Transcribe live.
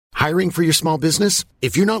Hiring for your small business?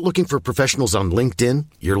 If you're not looking for professionals on LinkedIn,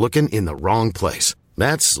 you're looking in the wrong place.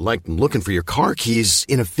 That's like looking for your car keys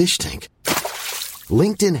in a fish tank.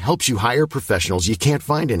 LinkedIn helps you hire professionals you can't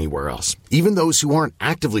find anywhere else, even those who aren't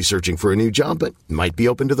actively searching for a new job but might be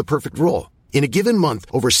open to the perfect role. In a given month,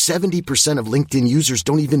 over 70% of LinkedIn users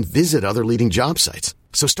don't even visit other leading job sites.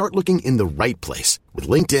 So start looking in the right place. With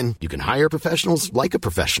LinkedIn, you can hire professionals like a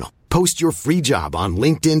professional. Post your free job on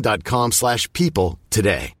linkedin.com/people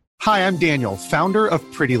today. Hi, I'm Daniel, founder of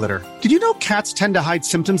Pretty Litter. Did you know cats tend to hide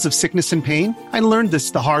symptoms of sickness and pain? I learned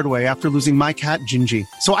this the hard way after losing my cat, Gingy.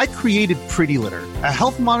 So I created Pretty Litter, a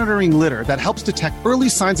health monitoring litter that helps detect early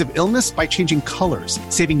signs of illness by changing colors,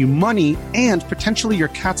 saving you money and potentially your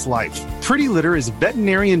cat's life. Pretty Litter is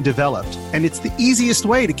veterinarian developed, and it's the easiest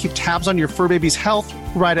way to keep tabs on your fur baby's health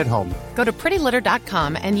right at home. Go to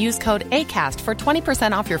prettylitter.com and use code ACAST for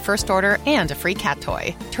 20% off your first order and a free cat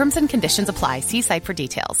toy. Terms and conditions apply. See site for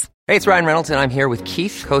details. Hey, it's Ryan Reynolds, and I'm here with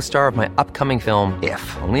Keith, co-star of my upcoming film,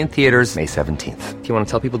 If, only in theaters May 17th. Do you want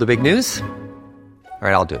to tell people the big news? All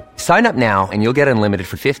right, I'll do it. Sign up now and you'll get unlimited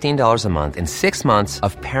for $15 a month and 6 months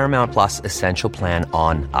of Paramount Plus Essential Plan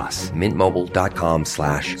on us.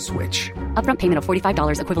 MintMobile.com/switch. Upfront payment of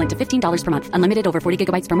 $45 equivalent to $15 per month. Unlimited over 40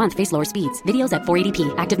 gigabytes per month. Face lower speeds. Videos at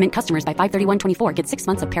 480p. Active Mint customers by 531.24 get 6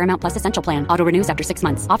 months of Paramount Plus Essential Plan. Auto renews after 6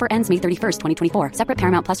 months. Offer ends May 31st, 2024. Separate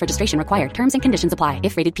Paramount Plus registration required. Terms and conditions apply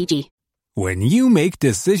if rated PG. When you make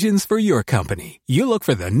decisions for your company, you look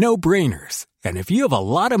for the no-brainers. And if you have a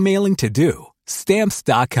lot of mailing to do,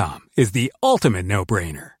 Stamps.com is the ultimate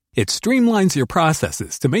no-brainer. It streamlines your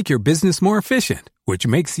processes to make your business more efficient, which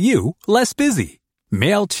makes you less busy.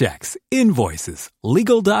 Mail checks, invoices,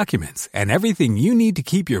 legal documents, and everything you need to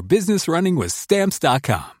keep your business running with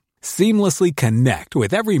Stamps.com. Seamlessly connect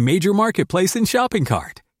with every major marketplace and shopping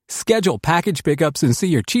cart. Schedule package pickups and see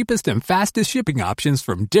your cheapest and fastest shipping options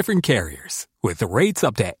from different carriers, with rates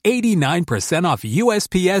up to 89% off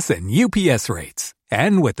USPS and UPS rates.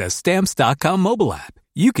 And with the Stamps.com mobile app,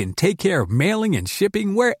 you can take care of mailing and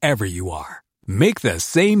shipping wherever you are. Make the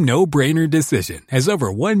same no-brainer decision as over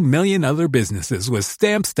 1 million other businesses with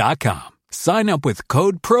Stamps.com. Sign up with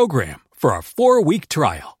code PROGRAM for a 4-week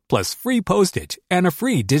trial, plus free postage and a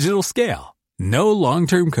free digital scale. No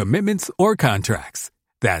long-term commitments or contracts.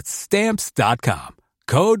 That's Stamps.com.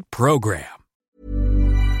 Code PROGRAM.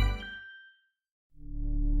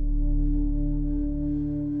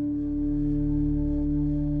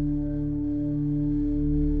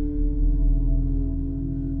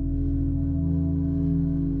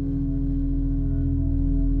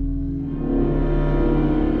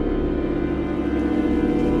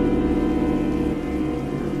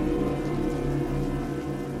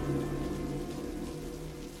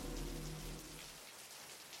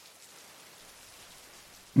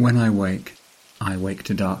 When I wake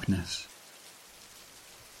to darkness.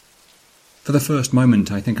 For the first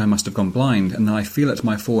moment I think I must have gone blind, and then I feel at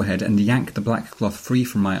my forehead and yank the black cloth free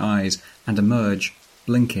from my eyes and emerge,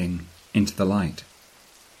 blinking, into the light.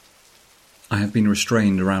 I have been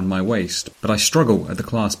restrained around my waist, but I struggle at the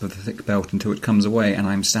clasp of the thick belt until it comes away, and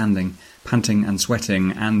I am standing, panting and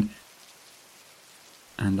sweating, and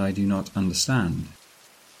I do not understand.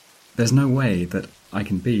 There's no way that I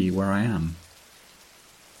can be where I am.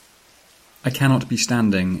 I cannot be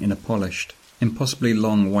standing in a polished, impossibly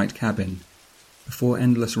long white cabin, before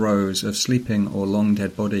endless rows of sleeping or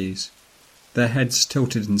long-dead bodies, their heads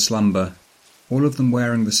tilted in slumber, all of them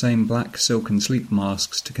wearing the same black silken sleep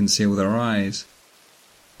masks to conceal their eyes,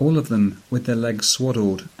 all of them with their legs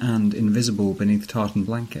swaddled and invisible beneath tartan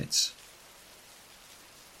blankets.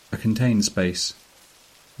 A contained space,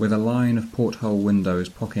 with a line of porthole windows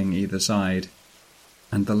pocking either side,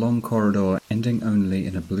 and the long corridor ending only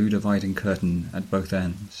in a blue dividing curtain at both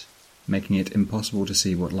ends, making it impossible to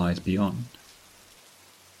see what lies beyond.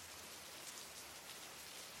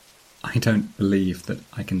 I don't believe that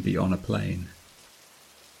I can be on a plane.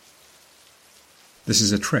 This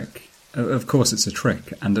is a trick. Of course it's a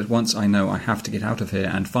trick, and at once I know I have to get out of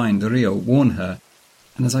here and find Rio, warn her,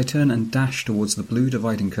 and as I turn and dash towards the blue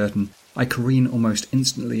dividing curtain, I careen almost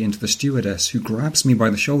instantly into the stewardess, who grabs me by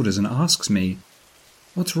the shoulders and asks me,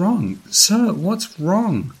 "What's wrong? Sir, what's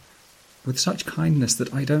wrong?" with such kindness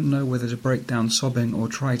that I don't know whether to break down sobbing or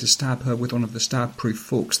try to stab her with one of the stab-proof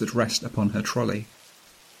forks that rest upon her trolley.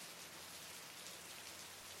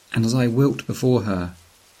 And as I wilt before her,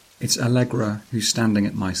 it's Allegra who's standing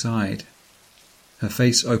at my side, her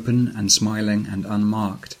face open and smiling and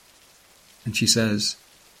unmarked, and she says,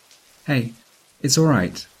 "Hey, it's all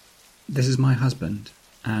right. This is my husband,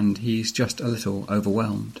 and he's just a little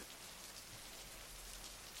overwhelmed."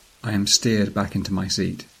 I am steered back into my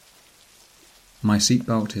seat. My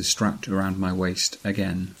seatbelt is strapped around my waist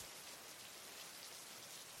again.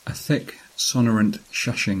 A thick, sonorant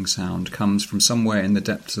shushing sound comes from somewhere in the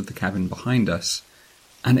depths of the cabin behind us,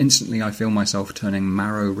 and instantly I feel myself turning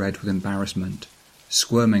marrow red with embarrassment,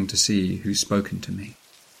 squirming to see who's spoken to me.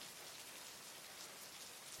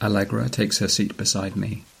 Allegra takes her seat beside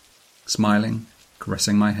me, smiling,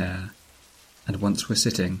 caressing my hair, and once we're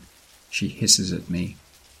sitting, she hisses at me.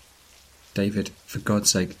 "David, for God's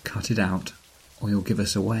sake, cut it out, or you'll give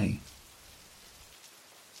us away."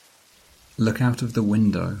 "Look out of the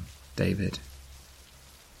window, David."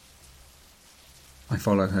 I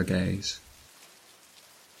follow her gaze.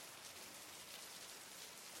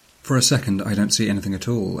 For a second I don't see anything at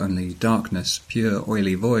all, only darkness, pure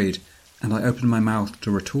oily void, and I open my mouth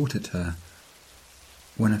to retort at her,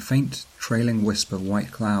 when a faint, trailing wisp of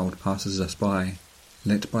white cloud passes us by,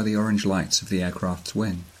 lit by the orange lights of the aircraft's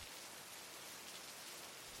wing.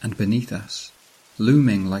 And beneath us,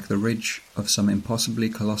 looming like the ridge of some impossibly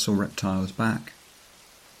colossal reptile's back,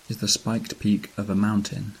 is the spiked peak of a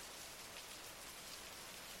mountain.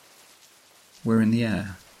 We're in the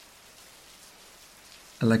air.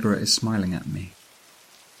 Allegra is smiling at me.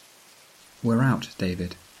 "We're out,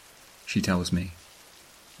 David," she tells me.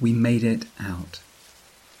 "We made it out.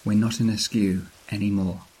 We're not in Askew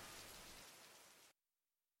anymore."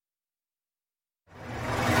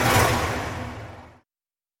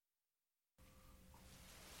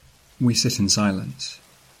 We sit in silence.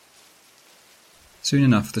 Soon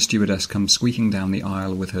enough the stewardess comes squeaking down the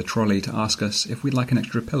aisle with her trolley to ask us if we'd like an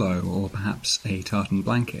extra pillow or perhaps a tartan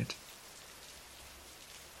blanket.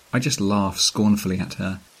 I just laugh scornfully at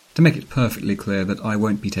her, to make it perfectly clear that I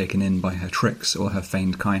won't be taken in by her tricks or her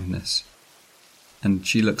feigned kindness. And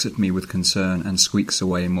she looks at me with concern and squeaks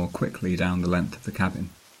away more quickly down the length of the cabin.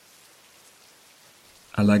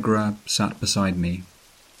 Allegra, sat beside me,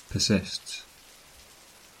 persists.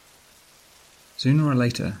 "Sooner or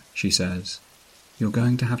later," she says, "you're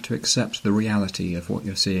going to have to accept the reality of what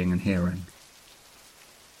you're seeing and hearing."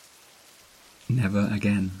 "Never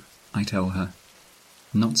again," I tell her.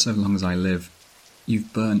 "Not so long as I live.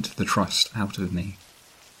 You've burnt the trust out of me."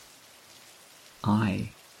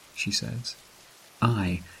 "I," she says.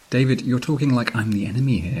 "I. David, you're talking like I'm the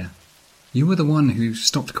enemy here. You were the one who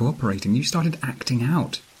stopped cooperating. You started acting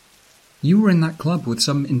out. You were in that club with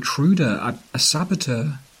some intruder, a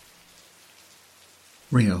saboteur."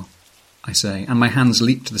 "Rio," I say, and my hands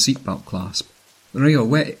leap to the seatbelt clasp. "Rio,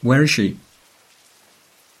 where is she?"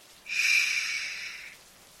 "Shh,"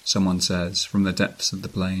 someone says from the depths of the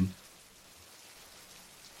plane.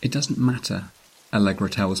 "It doesn't matter," Allegra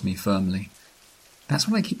tells me firmly. "That's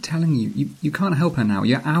what I keep telling you. You can't help her now.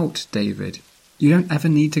 You're out, David. You don't ever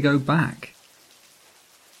need to go back."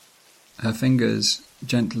 Her fingers,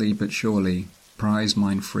 gently but surely, prise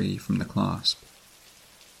mine free from the clasp.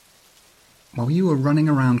 "While you were running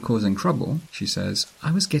around causing trouble," she says,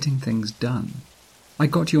 "I was getting things done. I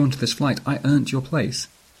got you onto this flight. I earned your place.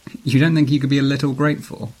 You don't think you could be a little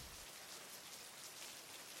grateful?"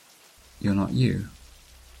 "You're not you,"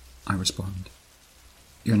 I respond.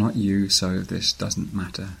 "You're not you, so this doesn't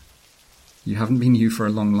matter. You haven't been you for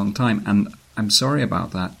a long, long time, and I'm sorry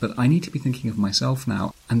about that, but I need to be thinking of myself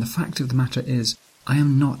now, and the fact of the matter is, I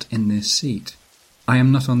am not in this seat. I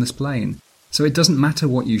am not on this plane. So it doesn't matter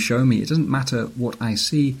what you show me, it doesn't matter what I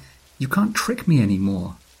see. You can't trick me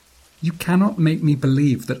anymore. You cannot make me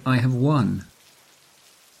believe that I have won."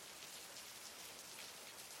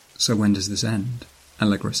 "So when does this end?"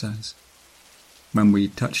 Allegra says. "When we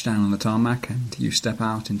touch down on the tarmac and you step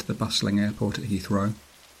out into the bustling airport at Heathrow?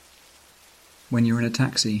 When you're in a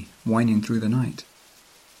taxi, whining through the night?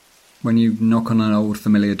 When you knock on an old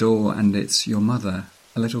familiar door and it's your mother,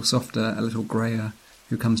 a little softer, a little greyer,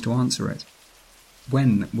 who comes to answer it?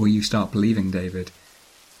 When will you start believing, David?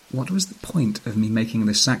 What was the point of me making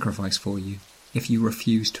this sacrifice for you if you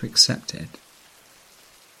refuse to accept it?"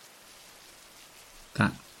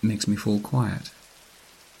 That makes me fall quiet.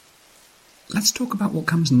 "Let's talk about what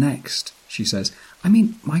comes next," she says. "I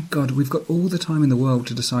mean, my God, we've got all the time in the world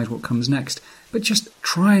to decide what comes next, but just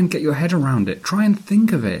try and get your head around it. Try and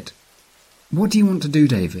think of it. What do you want to do,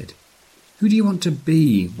 David? Who do you want to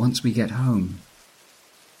be once we get home?"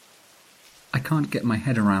 I can't get my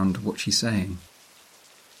head around what she's saying.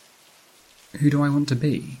 Who do I want to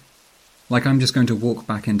be? Like I'm just going to walk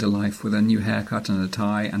back into life with a new haircut and a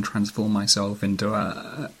tie and transform myself into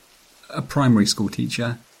a primary school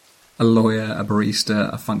teacher, a lawyer, a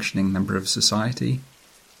barista, a functioning member of society?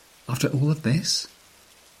 After all of this?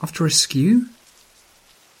 After Askew?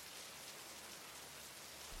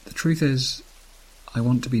 The truth is, I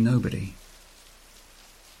want to be nobody.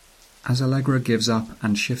 As Allegra gives up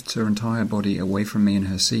and shifts her entire body away from me in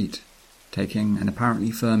her seat, taking an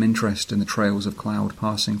apparently firm interest in the trails of cloud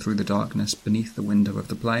passing through the darkness beneath the window of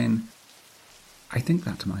the plane, I think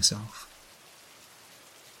that to myself.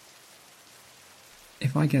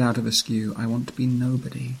 If I get out of askew, I want to be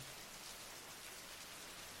nobody.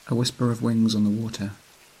 A whisper of wings on the water,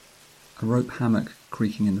 a rope hammock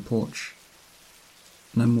creaking in the porch.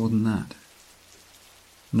 No more than that.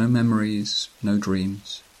 No memories, no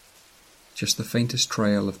dreams. Just the faintest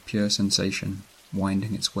trail of pure sensation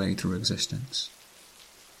winding its way through existence.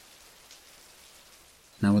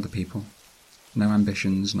 No other people, no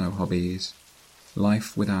ambitions, no hobbies.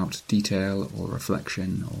 Life without detail or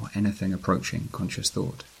reflection or anything approaching conscious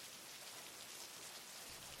thought.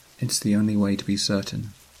 It's the only way to be certain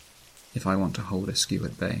if I want to hold askew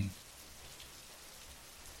at bay.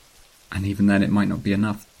 And even then it might not be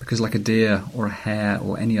enough, because like a deer or a hare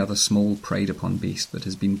or any other small preyed upon beast that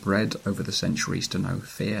has been bred over the centuries to know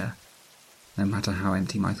fear, no matter how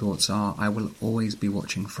empty my thoughts are, I will always be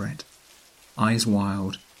watching for it. Eyes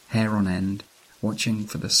wild, hair on end, watching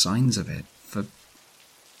for the signs of it, for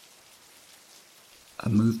a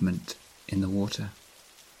movement in the water,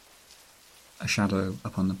 a shadow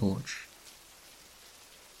upon the porch.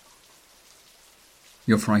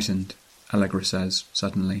 You're frightened, Allegra says,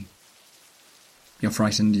 suddenly. You're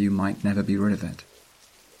frightened you might never be rid of it.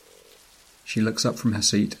 She looks up from her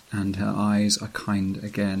seat, and her eyes are kind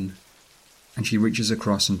again, and she reaches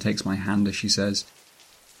across and takes my hand as she says,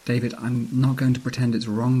 David, I'm not going to pretend it's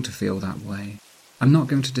wrong to feel that way. I'm not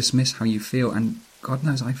going to dismiss how you feel, and God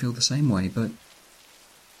knows I feel the same way, but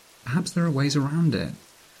perhaps there are ways around it.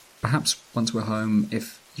 Perhaps once we're home,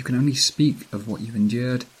 if you can only speak of what you've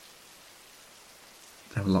endured,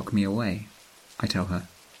 they'll lock me away, I tell her.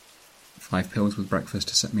 5 pills with breakfast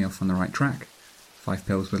to set me off on the right track. 5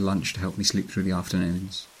 pills with lunch to help me sleep through the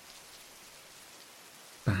afternoons.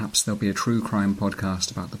 Perhaps there'll be a true crime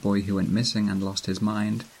podcast about the boy who went missing and lost his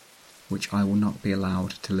mind, which I will not be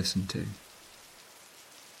allowed to listen to.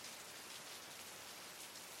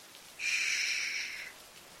 Shh.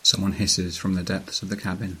 Someone hisses from the depths of the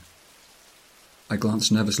cabin. I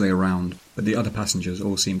glance nervously around, but the other passengers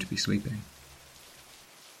all seem to be sleeping.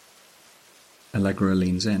 Allegra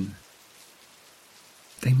leans in.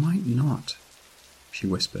 They might not, she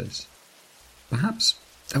whispers. Perhaps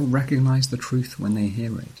they'll recognize the truth when they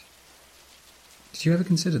hear it. Did you ever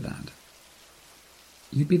consider that?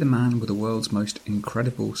 You'd be the man with the world's most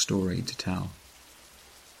incredible story to tell.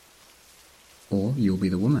 Or you'll be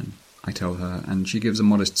the woman, I tell her, and she gives a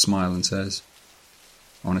modest smile and says,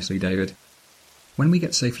 Honestly, David, when we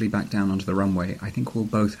get safely back down onto the runway, I think we'll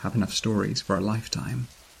both have enough stories for a lifetime.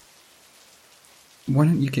 Why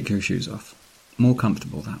don't you kick your shoes off? More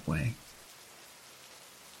comfortable that way.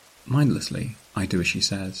 Mindlessly, I do as she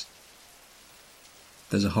says.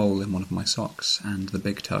 There's a hole in one of my socks, and the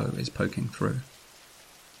big toe is poking through.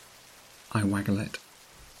 I waggle it.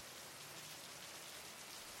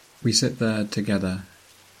 We sit there together,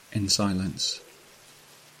 in silence.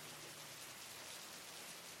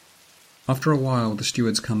 After a while, the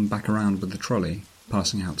stewards come back around with the trolley,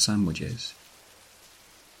 passing out sandwiches.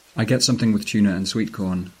 I get something with tuna and sweet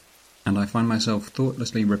corn, and I find myself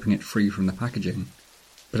thoughtlessly ripping it free from the packaging.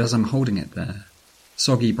 But as I'm holding it there,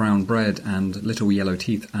 soggy brown bread and little yellow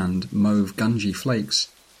teeth and mauve gungy flakes,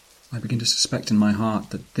 I begin to suspect in my heart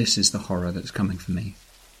that this is the horror that's coming for me.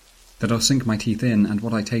 That I'll sink my teeth in, and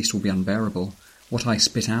what I taste will be unbearable. What I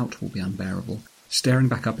spit out will be unbearable, staring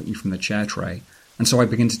back up at me from the chair tray, and so I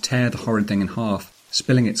begin to tear the horrid thing in half,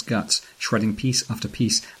 spilling its guts, shredding piece after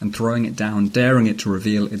piece, and throwing it down, daring it to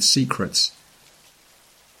reveal its secrets.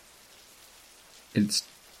 It's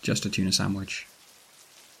just a tuna sandwich.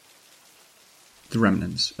 The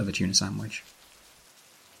remnants of a tuna sandwich.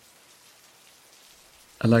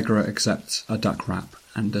 Allegra accepts a duck wrap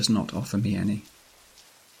and does not offer me any.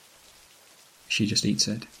 She just eats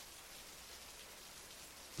it.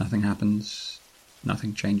 Nothing happens,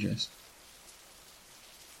 nothing changes.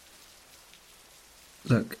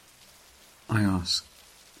 Look, I ask,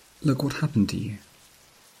 look what happened to you.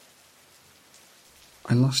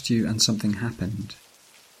 I lost you and something happened.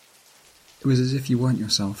 It was as if you weren't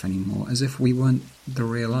yourself anymore, as if we weren't the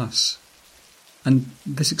real us. And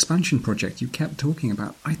this expansion project you kept talking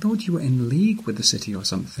about, I thought you were in league with the city or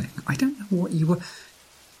something. I don't know what you were...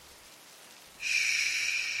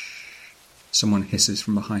 Shh. Someone hisses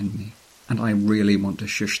from behind me, and I really want to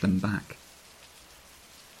shush them back.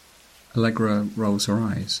 Allegra rolls her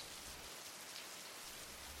eyes.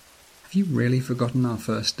 Have you really forgotten our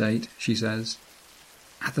first date? She says.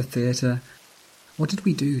 At the theatre. What did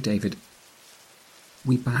we do, David?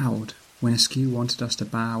 We bowed. when Askew wanted us to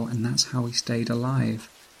bow, and that's how he stayed alive.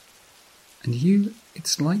 And you,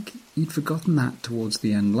 it's like you'd forgotten that towards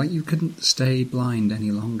the end, like you couldn't stay blind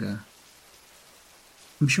any longer.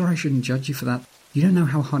 I'm sure I shouldn't judge you for that. You don't know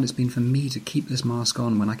how hard it's been for me to keep this mask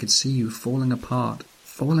on when I could see you falling apart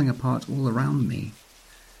all around me.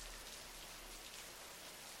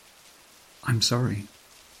 I'm sorry,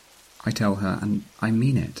 I tell her, and I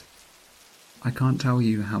mean it. I can't tell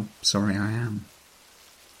you how sorry I am.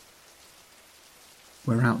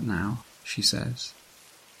 We're out now, she says.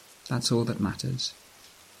 That's all that matters.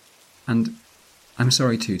 And I'm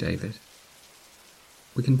sorry too, David.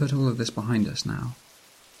 We can put all of this behind us now.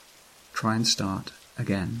 Try and start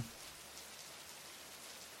again.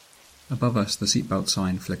 Above us, the seatbelt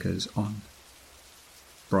sign flickers on.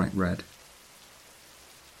 Bright red.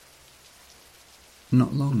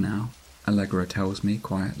 Not long now, Allegra tells me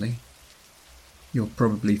quietly. You're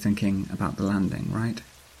probably thinking about the landing, right?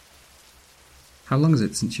 How long is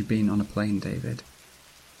it since you've been on a plane, David?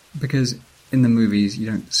 Because in the movies you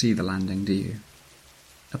don't see the landing, do you?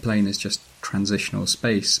 A plane is just transitional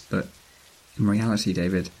space, but in reality,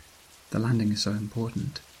 David, the landing is so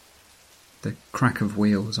important. The crack of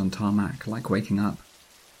wheels on tarmac, like waking up.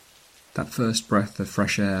 That first breath of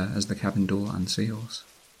fresh air as the cabin door unseals.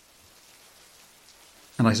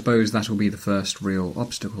 And I suppose that'll be the first real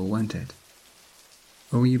obstacle, won't it?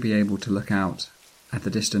 Or will you be able to look out at the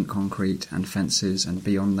distant concrete and fences and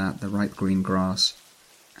beyond that the ripe green grass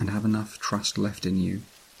and have enough trust left in you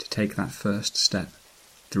to take that first step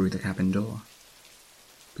through the cabin door?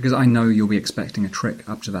 Because I know you'll be expecting a trick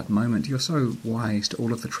up to that moment. You're so wise to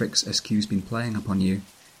all of the tricks Askew's been playing upon you,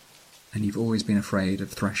 and you've always been afraid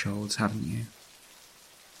of thresholds, haven't you?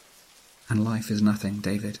 And life is nothing,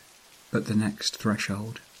 David, but the next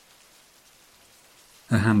threshold.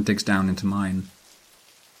 Her hand digs down into mine.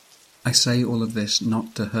 I say all of this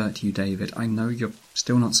not to hurt you, David. I know you're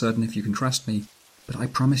still not certain if you can trust me, but I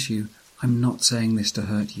promise you, I'm not saying this to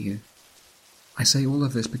hurt you. I say all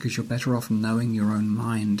of this because you're better off knowing your own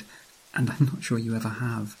mind, and I'm not sure you ever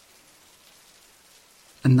have.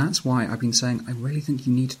 And that's why I've been saying I really think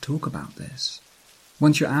you need to talk about this.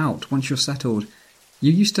 Once you're out, once you're settled,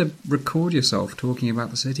 you used to record yourself talking about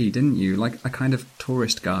the city, didn't you? Like a kind of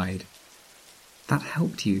tourist guide. That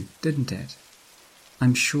helped you, didn't it?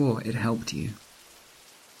 I'm sure it helped you.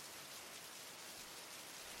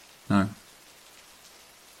 No.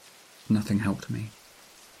 Nothing helped me.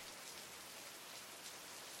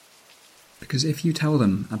 Because if you tell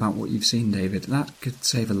them about what you've seen, David, that could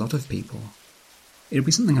save a lot of people. It would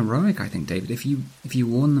be something heroic, I think, David, if you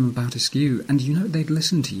warn them about Askew, and you know they'd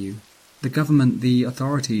listen to you. The government, the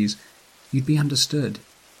authorities, you'd be understood.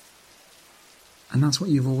 And that's what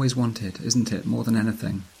you've always wanted, isn't it, more than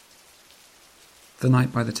anything? The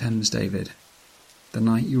night by the Thames, David. The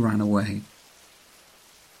night you ran away.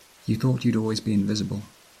 You thought you'd always be invisible.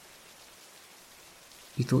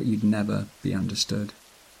 You thought you'd never be understood.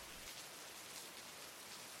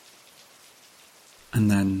 And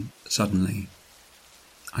then, suddenly,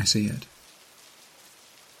 I see it.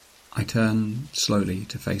 I turn slowly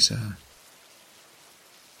to face her.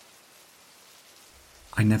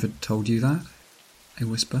 I never told you that? I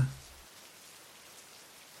whisper.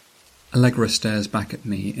 Allegra stares back at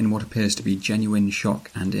me in what appears to be genuine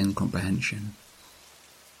shock and incomprehension.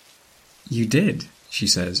 You did, she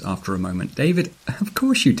says after a moment. David, of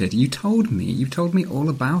course you did. You told me all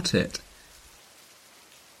about it.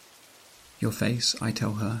 Your face, I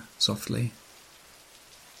tell her softly.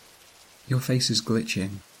 Your face is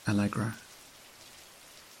glitching, Allegra.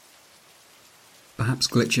 Perhaps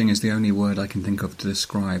glitching is the only word I can think of to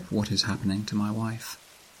describe what is happening to my wife,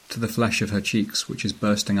 to the flesh of her cheeks which is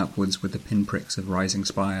bursting upwards with the pinpricks of rising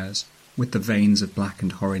spires, with the veins of black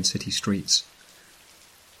and horrid city streets,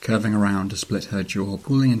 curving around to split her jaw,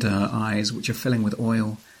 pooling into her eyes which are filling with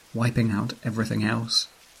oil, wiping out everything else.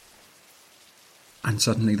 And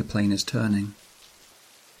suddenly the plane is turning.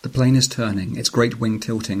 The plane is turning, its great wing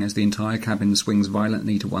tilting as the entire cabin swings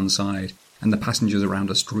violently to one side, and the passengers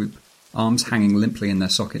around us droop, arms hanging limply in their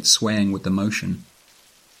sockets, swaying with the motion.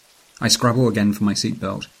 I scrabble again for my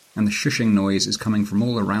seatbelt, and the shushing noise is coming from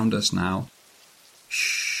all around us now.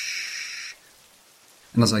 Shh.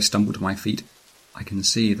 And as I stumble to my feet, I can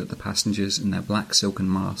see that the passengers in their black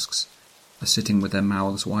silken masks are sitting with their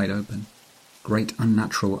mouths wide open, great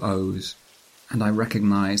unnatural O's, and I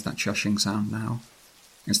recognise that shushing sound now.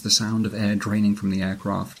 It's the sound of air draining from the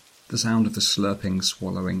aircraft, the sound of the slurping,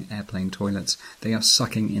 swallowing airplane toilets. They are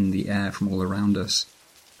sucking in the air from all around us.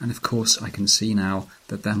 And of course I can see now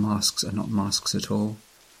that their masks are not masks at all,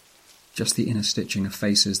 just the inner stitching of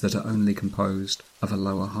faces that are only composed of a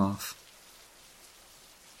lower half.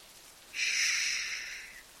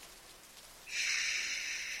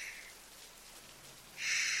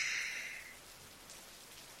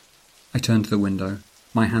 I turn to the window,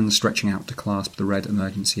 my hands stretching out to clasp the red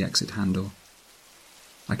emergency exit handle.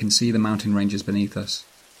 I can see the mountain ranges beneath us,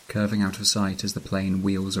 curving out of sight as the plane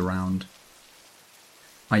wheels around.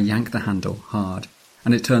 I yank the handle hard,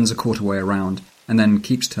 and it turns a quarter way around, and then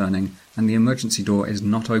keeps turning, and the emergency door is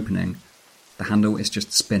not opening. The handle is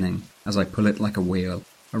just spinning as I pull it like a wheel,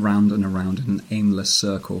 around and around in an aimless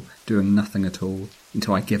circle, doing nothing at all,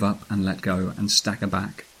 until I give up and let go and stagger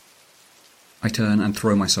back. I turn and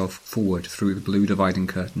throw myself forward through the blue dividing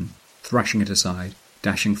curtain, thrashing it aside,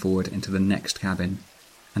 dashing forward into the next cabin,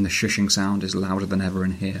 and the shushing sound is louder than ever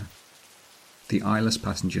in here. The eyeless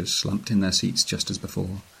passengers slumped in their seats just as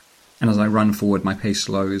before, and as I run forward my pace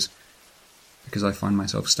slows, because I find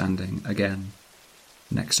myself standing again,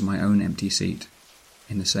 next to my own empty seat,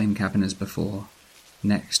 in the same cabin as before,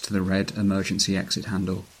 next to the red emergency exit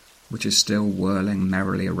handle, which is still whirling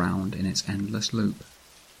merrily around in its endless loop.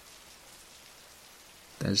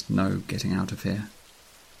 There's no getting out of here,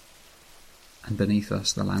 and beneath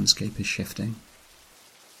us the landscape is shifting.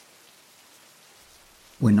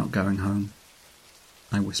 We're not going home,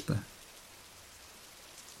 I whisper.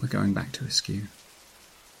 We're going back to Askew.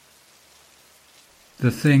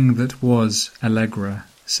 The thing that was Allegra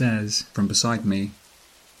says from beside me,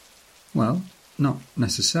 "Well, not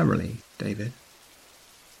necessarily, David."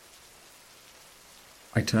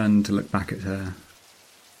 I turn to look back at her,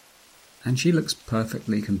 and she looks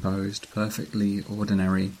perfectly composed, perfectly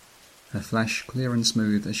ordinary, her flesh clear and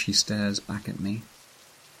smooth as she stares back at me.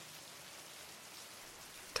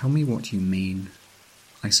 "Tell me what you mean,"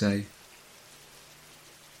 I say.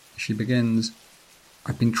 She begins,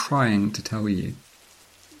 "I've been trying to tell you.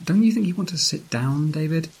 Don't you think you want to sit down,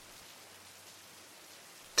 David?"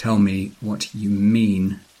 "Tell me what you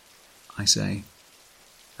mean," I say.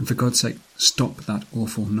 "And for God's sake, stop that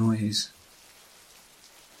awful noise."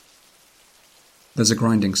 There's a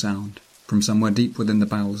grinding sound from somewhere deep within the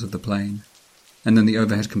bowels of the plane, and then the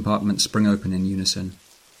overhead compartments spring open in unison,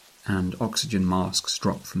 and oxygen masks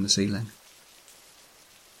drop from the ceiling.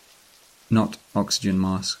 Not oxygen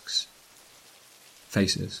masks.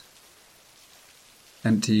 Faces.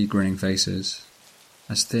 Empty, grinning faces,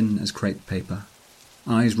 as thin as crepe paper,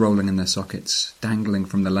 eyes rolling in their sockets, dangling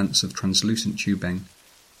from the lengths of translucent tubing,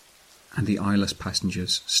 and the eyeless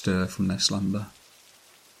passengers stir from their slumber.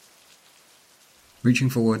 Reaching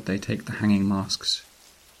forward, they take the hanging masks,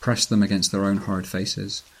 press them against their own horrid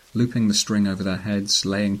faces, looping the string over their heads,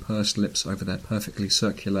 laying pursed lips over their perfectly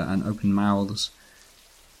circular and open mouths,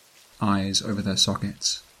 eyes over their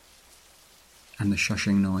sockets, and the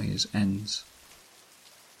shushing noise ends.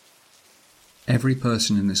 Every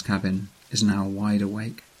person in this cabin is now wide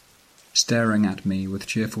awake, staring at me with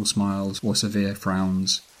cheerful smiles or severe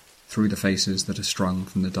frowns through the faces that are strung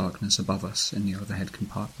from the darkness above us in the overhead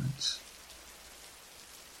compartments.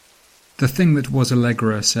 The thing that was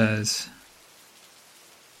Allegra says,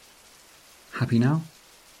 "Happy now?"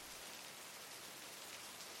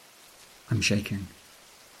 I'm shaking.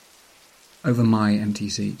 Over my empty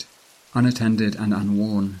seat, unattended and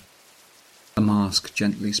unworn, a mask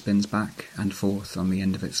gently spins back and forth on the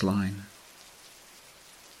end of its line.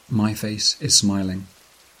 My face is smiling,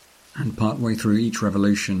 and partway through each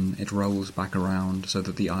revolution it rolls back around so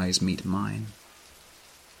that the eyes meet mine.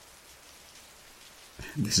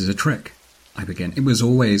 "This is a trick," I begin. "It was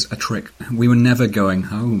always a trick. We were never going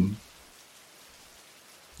home."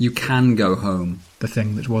 "You can go home," the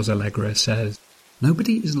thing that was Allegra says.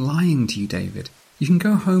 "Nobody is lying to you, David. You can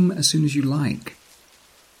go home as soon as you like.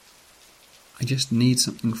 I just need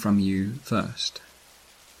something from you first."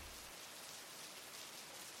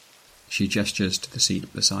 She gestures to the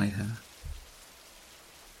seat beside her.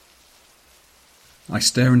 I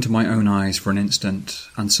stare into my own eyes for an instant,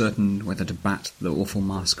 uncertain whether to bat the awful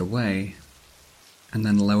mask away, and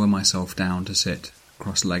then lower myself down to sit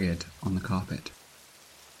cross-legged on the carpet.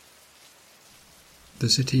 "The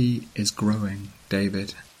city is growing,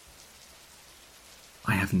 David.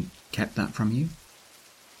 I haven't kept that from you.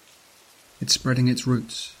 It's spreading its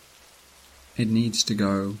roots. It needs to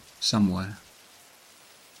go somewhere."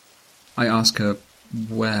 I ask her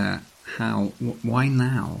where, how, why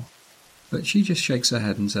now? But she just shakes her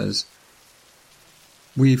head and says,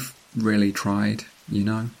 "We've really tried, you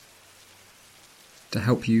know, to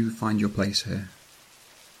help you find your place here.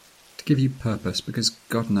 To give you purpose, because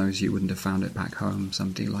God knows you wouldn't have found it back home,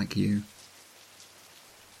 somebody like you.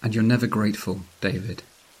 And you're never grateful, David.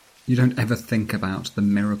 You don't ever think about the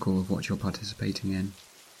miracle of what you're participating in.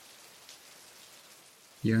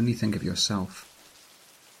 You only think of yourself."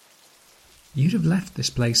 "You'd have left this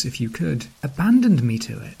place if you could, abandoned me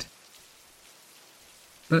to it."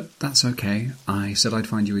 "But that's okay. I said I'd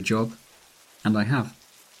find you a job, and I have."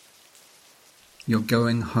 You're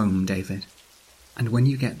going home, David, and when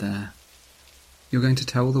you get there, you're going to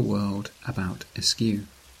tell the world about Askew.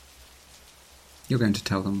 You're going to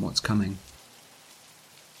tell them what's coming.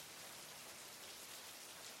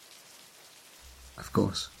 Of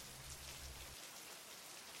course.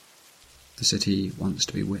 The city wants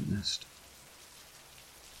to be witnessed.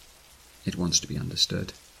 It wants to be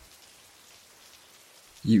understood.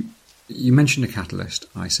 You mentioned a catalyst,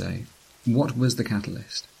 I say. What was the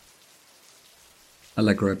catalyst?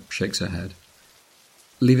 Allegra shakes her head.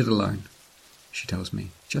 Leave it alone, she tells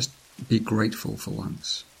me. Just be grateful for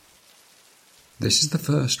once. This is the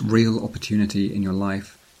first real opportunity in your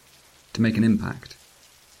life to make an impact,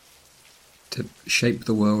 to shape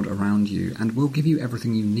the world around you, and we'll give you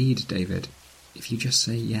everything you need, David, if you just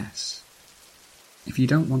say yes. If you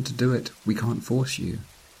don't want to do it, we can't force you.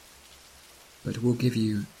 But we'll give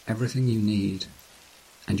you everything you need,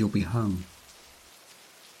 and you'll be home.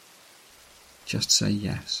 Just say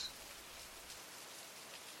yes.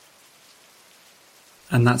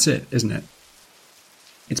 And that's it, isn't it?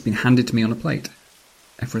 It's been handed to me on a plate.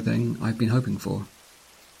 Everything I've been hoping for.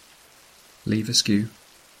 Leave Askew.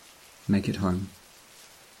 Make it home.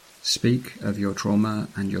 Speak of your trauma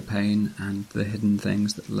and your pain and the hidden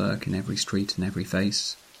things that lurk in every street and every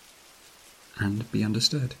face. And be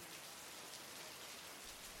understood.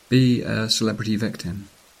 Be a celebrity victim.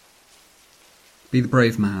 Be the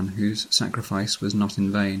brave man whose sacrifice was not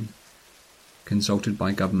in vain, consulted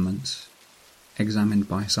by governments, examined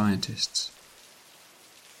by scientists.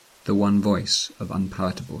 The one voice of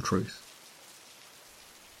unpalatable truth.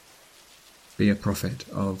 Be a prophet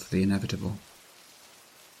of the inevitable.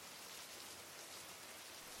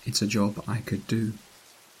 It's a job I could do.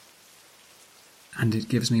 And it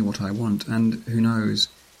gives me what I want, and who knows,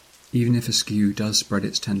 even if Askew does spread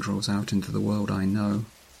its tendrils out into the world I know,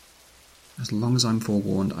 as long as I'm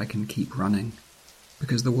forewarned, I can keep running,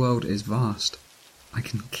 because the world is vast. I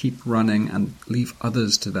can keep running and leave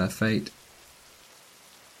others to their fate.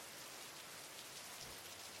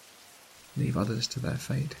 Leave others to their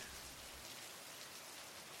fate.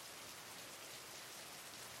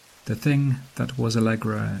 The thing that was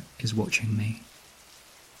Allegra is watching me.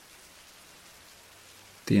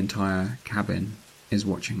 The entire cabin is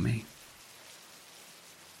watching me.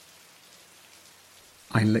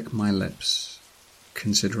 I lick my lips,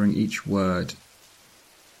 considering each word,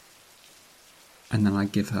 and then I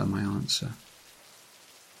give her my answer.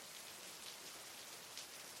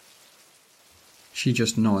 She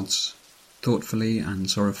just nods, thoughtfully and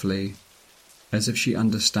sorrowfully, as if she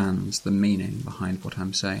understands the meaning behind what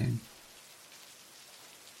I'm saying.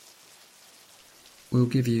 We'll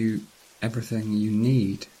give you everything you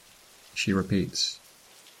need, she repeats,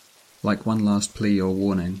 like one last plea or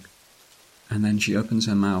warning, and then she opens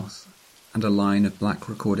her mouth and a line of black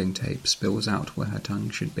recording tape spills out where her tongue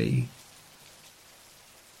should be.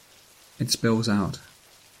 It spills out,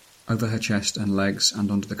 over her chest and legs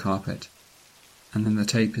and onto the carpet, and then the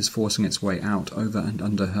tape is forcing its way out over and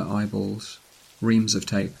under her eyeballs. Reams of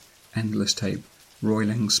tape, endless tape,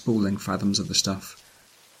 roiling, spooling fathoms of the stuff.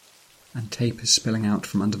 And tape is spilling out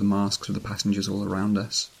from under the masks of the passengers all around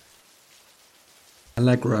us.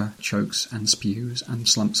 Allegra chokes and spews and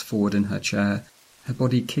slumps forward in her chair, her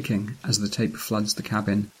body kicking as the tape floods the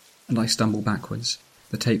cabin, and I stumble backwards,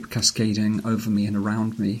 the tape cascading over me and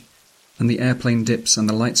around me, and the airplane dips and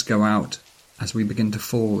the lights go out as we begin to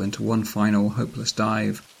fall into one final hopeless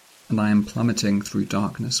dive, and I am plummeting through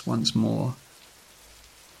darkness once more.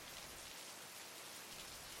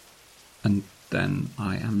 And then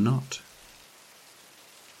I am not.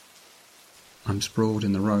 I'm sprawled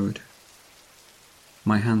in the road,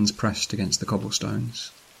 my hands pressed against the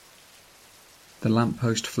cobblestones, the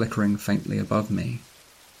lamppost flickering faintly above me,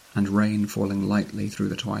 and rain falling lightly through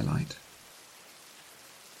the twilight.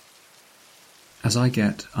 As I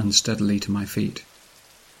get unsteadily to my feet,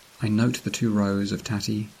 I note the 2 rows of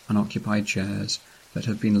tatty, unoccupied chairs that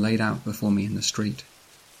have been laid out before me in the street,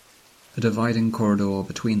 a dividing corridor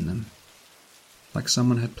between them, like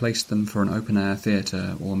someone had placed them for an open-air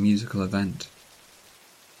theatre or musical event.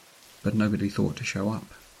 But nobody thought to show up.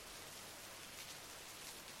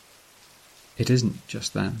 It isn't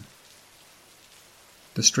just them.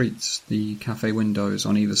 The streets, the cafe windows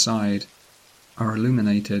on either side, are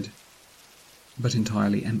illuminated, but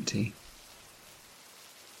entirely empty.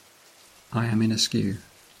 I am in Askew,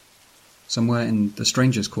 somewhere in the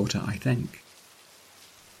Strangers' Quarter, I think.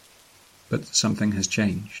 But something has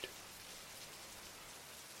changed.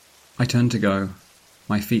 I turn to go,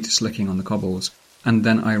 my feet slicking on the cobbles, and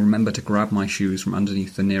then I remember to grab my shoes from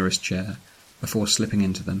underneath the nearest chair before slipping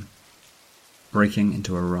into them, breaking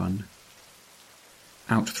into a run.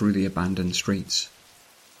 out through the abandoned streets,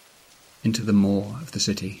 into the maw of the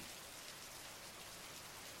city.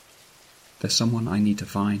 There's someone I need to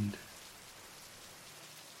find.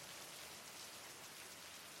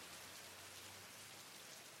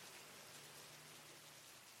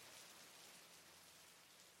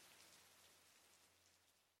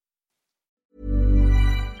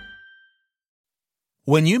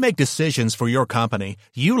 When you make decisions for your company,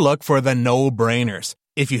 you look for the no-brainers.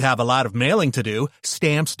 If you have a lot of mailing to do,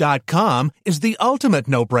 Stamps.com is the ultimate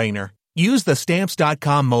no-brainer. Use the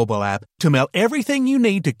Stamps.com mobile app to mail everything you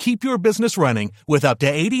need to keep your business running with up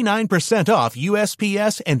to 89% off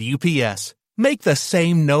USPS and UPS. Make the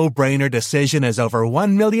same no-brainer decision as over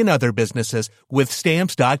 1 million other businesses with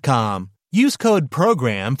Stamps.com. Use code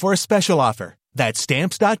PROGRAM for a special offer. That's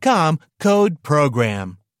Stamps.com, code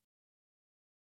PROGRAM.